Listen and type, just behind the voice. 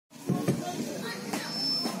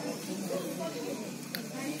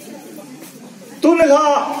Tunilha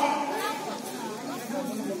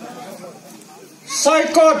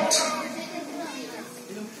Saikot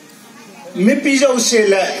Mipijo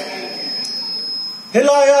Sele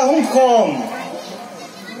Hilaya Hong Kong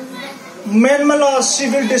Menmala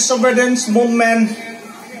Civil Disobedience Movement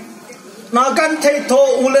Nagan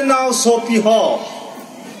Teito Ulenao Sopi Ho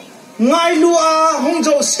Ngai Lua Hong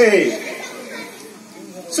Jose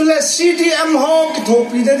So let CDM Ho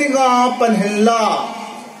Kitopi Dadinga Panhilla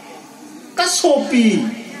Kasopi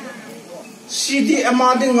CDM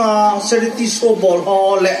Adinga Seriti Sobol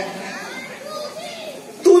Hole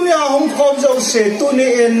Tunia Hong Kong Jose Tuni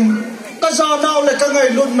in Kazanao le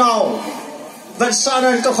Kangai Lut now but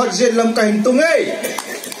Sanan Kahajil Lam Kahintunge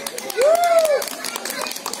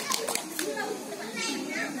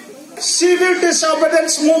Civil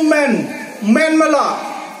Disobedience Movement Menmala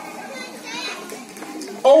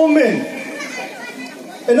Omen.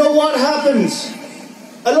 You know what happens?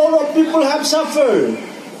 A lot of people have suffered.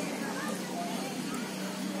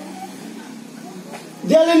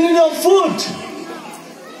 They are in need of food.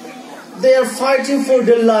 They are fighting for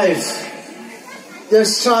their life. They are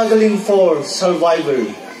struggling for survival.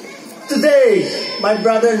 Today, my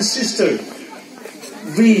brother and sister,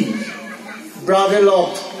 we, brother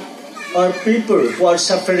of our people who are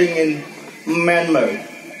suffering in Myanmar,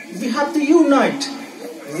 we have to unite.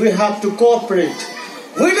 We have to cooperate.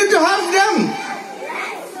 We need to help them.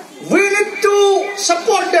 We need to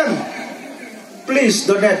support them. Please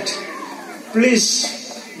donate. Please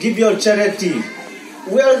give your charity.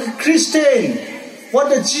 We are Christian. What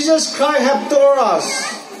does Jesus Christ have taught us?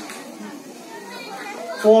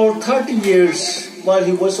 For 30 years while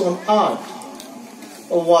he was on earth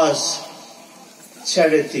was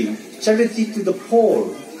charity. Charity to the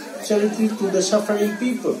poor. Charity to the suffering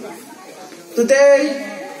people. Today,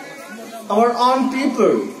 our own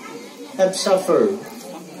people have suffered.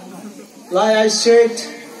 Like I said,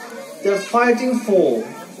 they're fighting for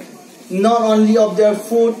not only of their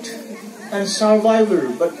food and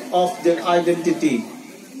survival, but of their identity.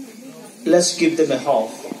 Let's give them a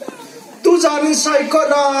hope. Tu janin Saikot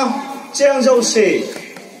na Chiang Jose,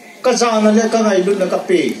 kazana le kangai lut na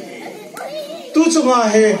kape. Tu chunga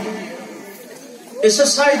he, a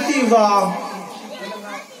society va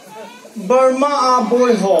Burma a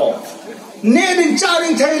boy ho. Nedin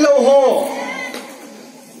charing Taylor ho.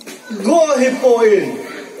 Go hippo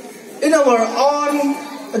in our own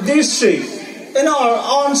district, in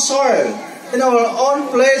our own soil, in our own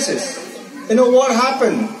places. You know what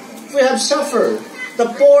happened? We have suffered. The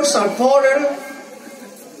poor are poorer.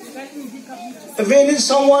 We need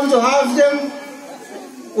someone to have them.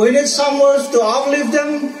 We need someone to uplift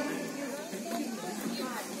them.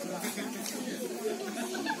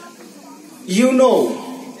 You know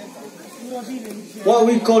what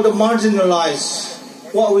we call the marginalized,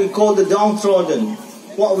 what we call the downtrodden,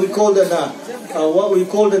 what we call the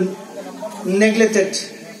neglected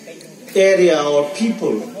area or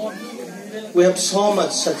people. We have so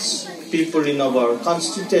much such people in our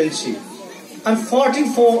constituency. I'm fighting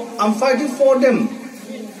for them.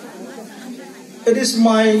 It is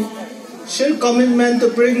my sheer commitment to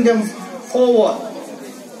bring them forward,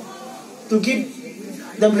 to give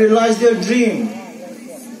them realize their dream,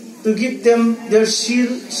 to give them their sheer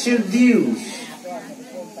dues.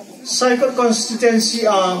 Saikot constituency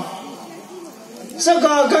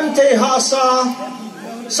Sagagante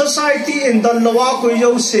Hasa society in Danlawa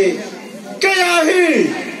Kuyose Kayahi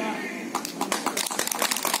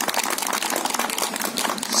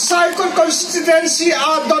Saikot constituency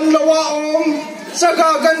Danlawa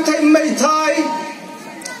Sagagante Maitai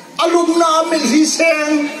Alumna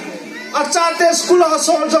Milhiseng Achate school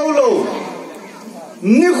asol jaulo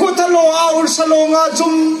Nikotalo aur salonga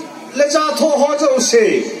jum leja tho ho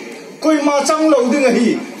jose koi ma chang lo ding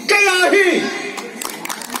hi kaya hi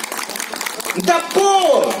the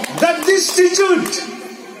poor, the destitute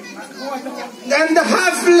and the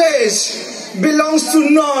helpless belongs to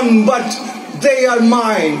none but they are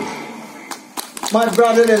mine, my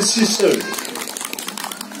brother and sister.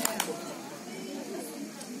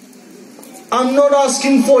 I'm not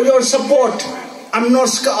asking for your support. I'm not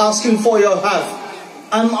asking for your help.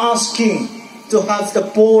 I'm asking to help the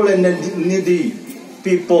poor and the needy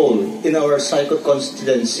people in our Saikot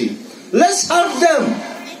constituency. Let's help them.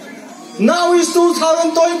 Now is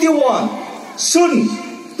 2021. Soon,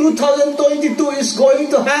 2022 is going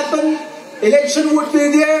to happen. Election would be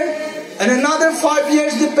there. And another 5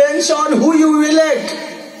 years depends on who you elect.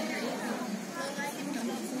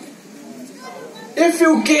 If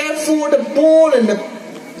you care for the poor and the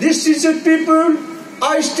destitute people,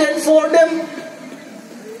 I stand for them.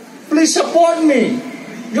 Please support me.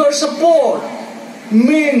 Your support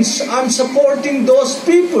means I'm supporting those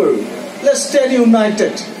people. Let's stand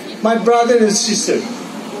united, my brother and sister.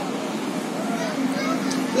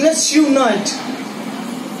 Let's unite.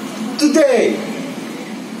 Today,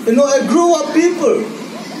 a group of people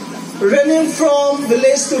running from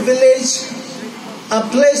village to village, a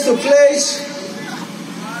place to place,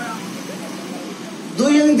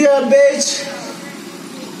 doing their best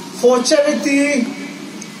for charity,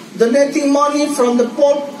 donating money from the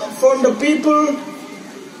poor, from the people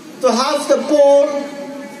to help the poor,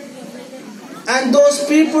 and those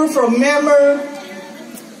people from Myanmar.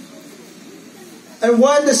 And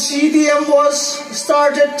when the CDM was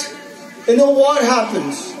started, what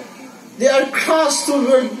happens? They are crushed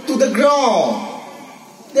to the ground.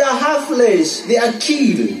 They are helpless. They are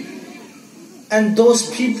killed. And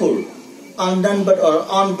those people are none but our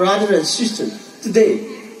own brother and sister. Today,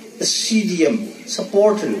 the CDM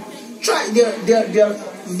supported. They are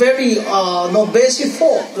very basic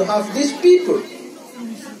fault to have these people.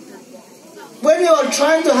 When you are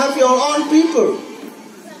trying to have your own people,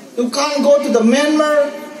 you can't go to the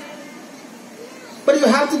Myanmar, but you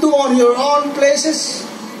have to do on your own places.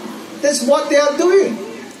 That's what they are doing.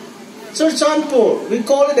 Churchanpur, we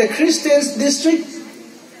call it a Christian district.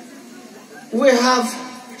 We have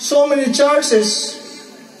so many churches.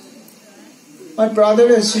 My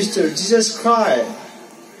brother and sister, Jesus Christ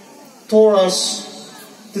taught us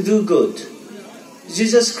to do good.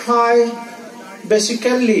 Jesus Christ,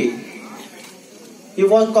 basically, He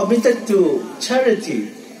was committed to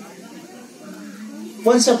charity.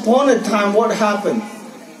 Once upon a time, what happened?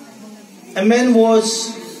 A man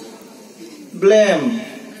was blamed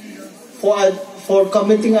for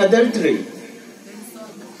committing adultery.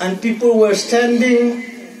 And people were standing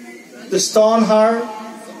to stone her.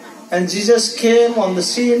 And Jesus came on the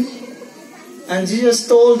scene. And Jesus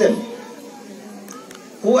told them,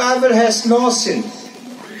 whoever has no sin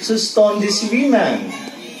should stone this woman.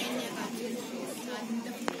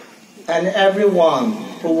 And everyone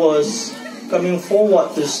who was coming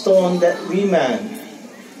forward to stone that woman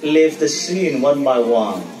left the scene one by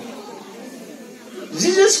one.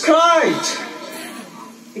 Jesus Christ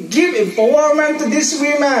give empowerment to this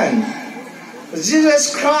woman.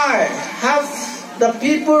 Jesus Christ have the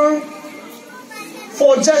people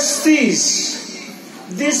for justice.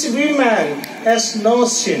 This woman has no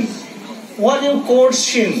sin. What you call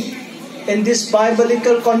sin in this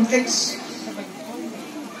biblical context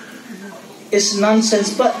is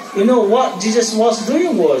nonsense. But you know what Jesus was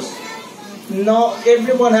doing was, no,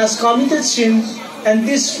 everyone has committed sin, and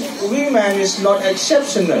this woman is not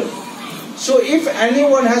exceptional. So if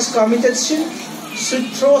anyone has committed sin,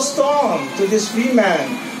 should throw stone to this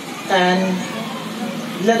woman and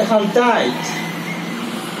let her die.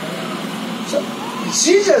 So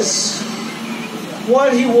Jesus,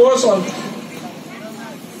 while He was on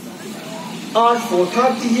earth for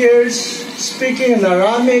 30 years, speaking in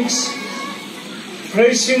Aramaics,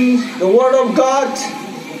 preaching the Word of God,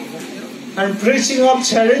 and preaching of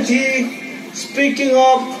charity, speaking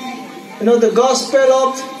of, the gospel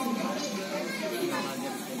of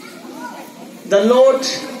the Lord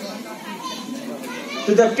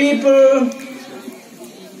to the people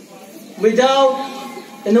without,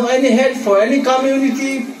 any hate for any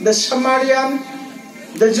community, the Samaritan,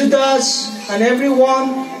 the Judas, and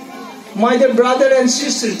everyone. My dear brother and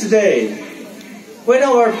sister, today, when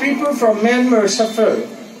our people from Myanmar suffer,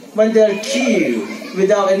 when they are killed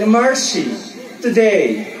without any mercy,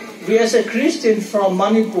 today, we as a Christian from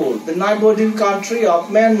Manipur, the neighboring country of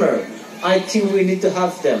Myanmar, I think we need to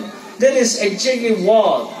have them. That is exactly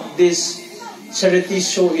what this charity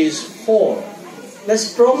show is for.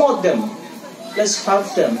 Let's promote them. Let's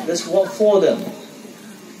have them. Let's work for them.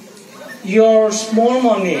 Your small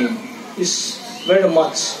money is very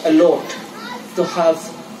much a lot to have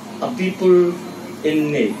a people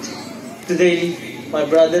in need. Today, my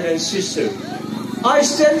brother and sister, I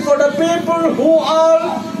stand for the people who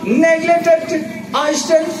are neglected. I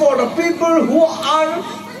stand for the people who are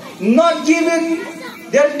not given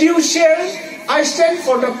their due share. I stand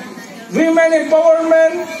for the women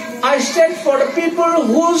empowerment. I stand for the people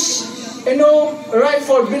whose,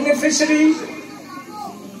 rightful beneficiary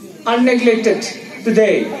are neglected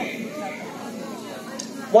today.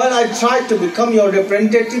 While I try to become your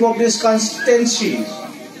representative of this constituency,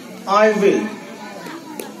 I will,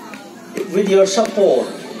 with your support,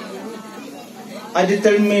 I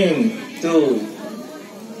determine to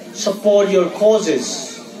support your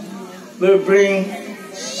causes. Will bring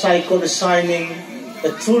Saikot shining,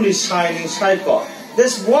 a truly shining Saikot.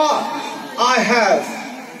 That's what I have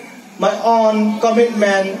my own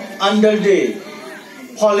commitment under the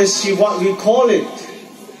policy, what we call it,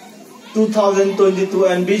 2022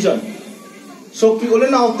 and beyond. So pi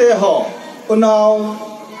ulen autte ho unaw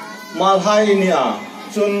malhai niya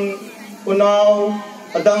chun unaw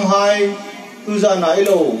adang hai tuzana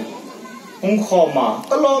ilo hung khoma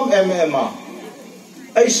talom mm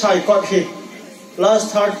ai Saikot hi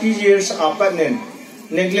last 30 years apanen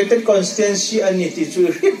neglected constituency aniti chu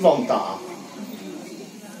hit wong ta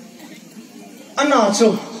ana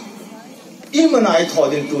chu imanai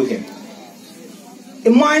thodin tu him a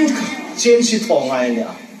mind change it for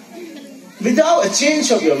without a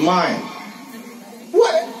change of your mind,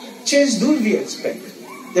 what change do we expect?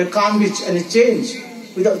 There can't be any change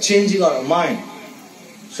without changing our mind.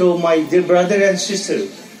 So my dear brother and sister,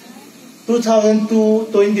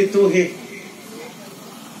 2022 hit.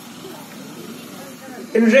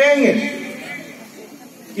 In Rangin,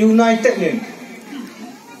 united nin.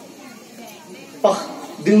 Pak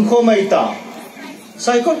dingko maita.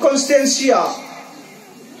 Saikot constituency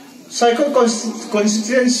Saikot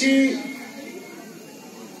constituency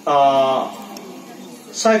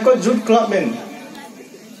Saikot Youth Club men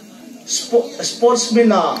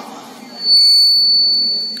sportsmen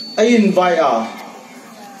I invite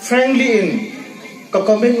friendly in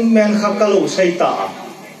kakaming men kakalo saita.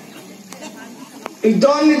 You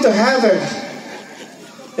don't need to have a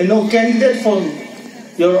candidate from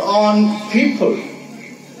your own people.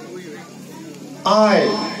 I,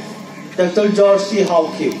 Dr. George C.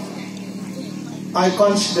 Haokip, I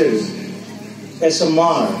consider as a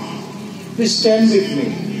mark. Please stand with me.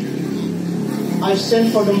 I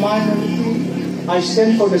stand for the minority. I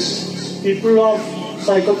stand for the people of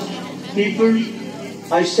Saikot people.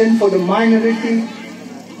 I stand for the minority.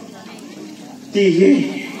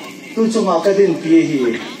 Tihi, tu cuma kadin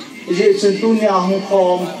pihi. Ije centunya hong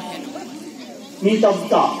kong. Mi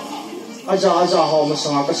tabta. Aja ho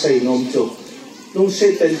masanga kasay nom chuk. Lung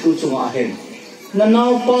se ten tu cuma hen.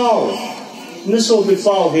 Nanaw pao. Naso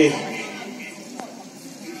before he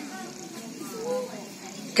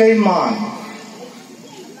came on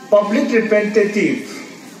public representative,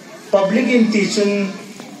 public institution,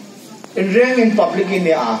 in rank in public in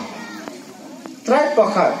the tribe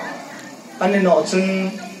pakat, anino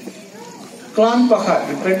chun clan pakat,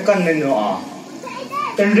 represent nino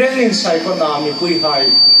in rank in Saikot na mi pui hai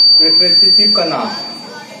representative kana,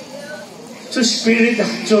 so spirit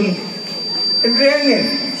chun in rank in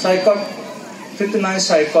Saikot 59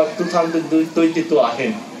 Saikot 2022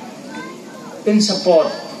 ahin. In support,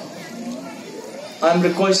 I'm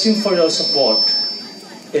requesting for your support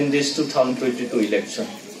in this 2022 election.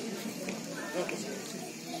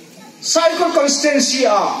 Saikot constituency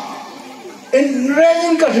in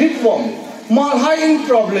rangin ka ritwong, malhayin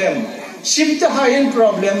problem, simtahayin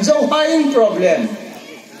problem, zawhayin problem.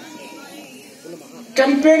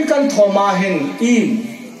 Campaign kan thomahin in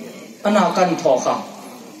anakan thoka.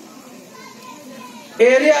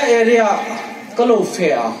 Area kalau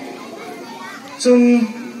fair. Chun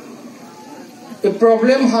the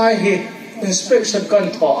problem high hit inspection kan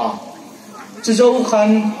thoa. Chuzau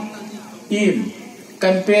kan im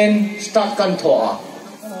campaign start kan thoa.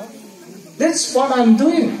 That's what I'm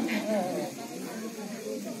doing.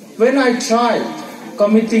 When I tried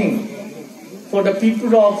committing for the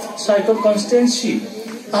people of Saikot constituency,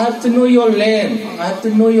 I have to know your land, I have to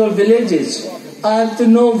know your villages, I have to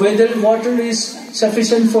know whether water is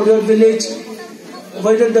sufficient for your village,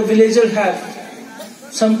 whether the villager have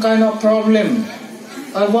some kind of problem.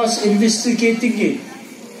 I was investigating it.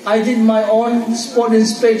 I did my own spot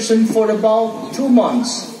inspection for about 2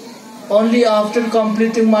 months. Only after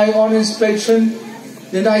completing my own inspection,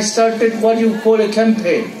 then I started what you call a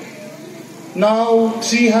campaign. Now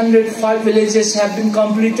 305 villages have been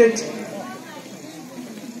completed.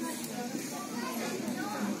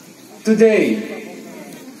 Today,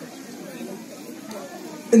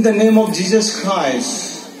 in the name of Jesus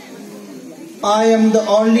Christ, I am the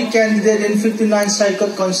only candidate in 59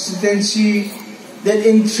 Saikot constituency that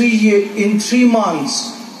in 3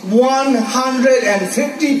 months,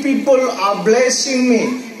 150 people are blessing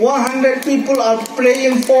me. 100 people are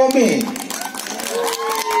praying for me.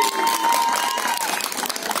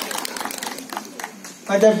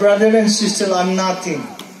 My dear brother and sister, I'm nothing.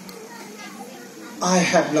 I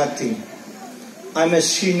have nothing. I'm a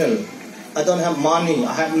sinner. I don't have money,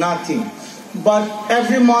 I have nothing. But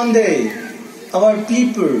every Monday, our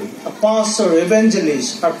people, a pastor,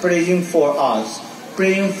 evangelists are praying for us,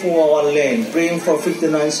 praying for our land, praying for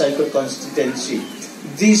 59 Saikot constituency.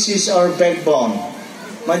 This is our backbone.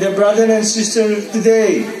 My dear brother and sister,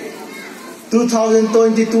 today,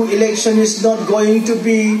 2022 election is not going to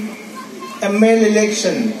be a male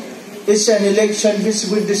election. It's an election which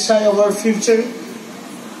will decide our future.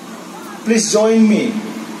 Please join me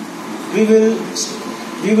We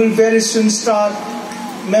will very soon start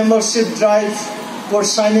membership drive for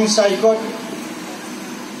signing Saikot,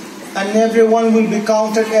 and everyone will be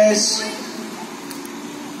counted as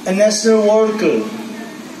a national worker,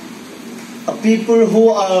 a people who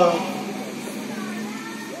are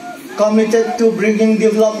committed to bringing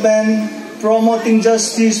development, promoting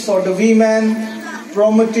justice for the women,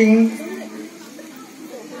 promoting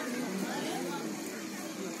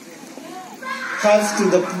help to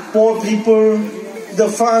the poor people, the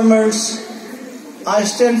farmers. I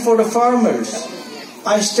stand for the farmers.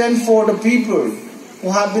 I stand for the people who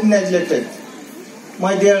have been neglected.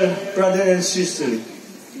 My dear brother and sister,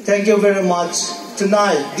 thank you very much.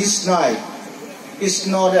 Tonight, this night, is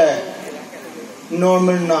not a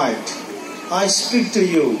normal night. I speak to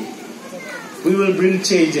you. We will bring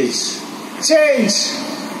changes. Change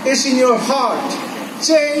is in your heart.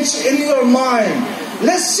 Change in your mind.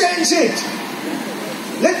 Let's change it.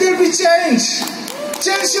 Let there be change.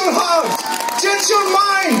 Change your heart. Change your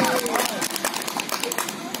mind.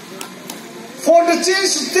 For the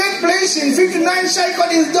change to take place in 59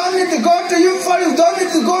 Saikot, you don't need to go to Yungfar, you don't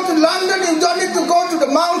need to go to London, you don't need to go to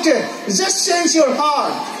the mountain. Just change your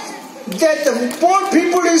heart. That the poor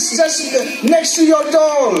people is just next to your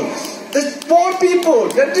door. The poor people,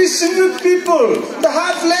 the distribute people, the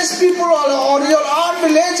helpless people on your own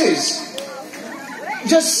villages.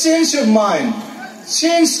 Just change your mind.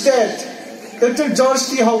 Change that. Dr. George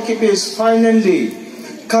T. Haokip is finally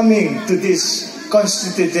coming to this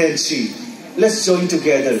constituency. Let's join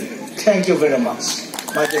together. Thank you very much,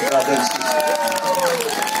 my dear brothers and sisters.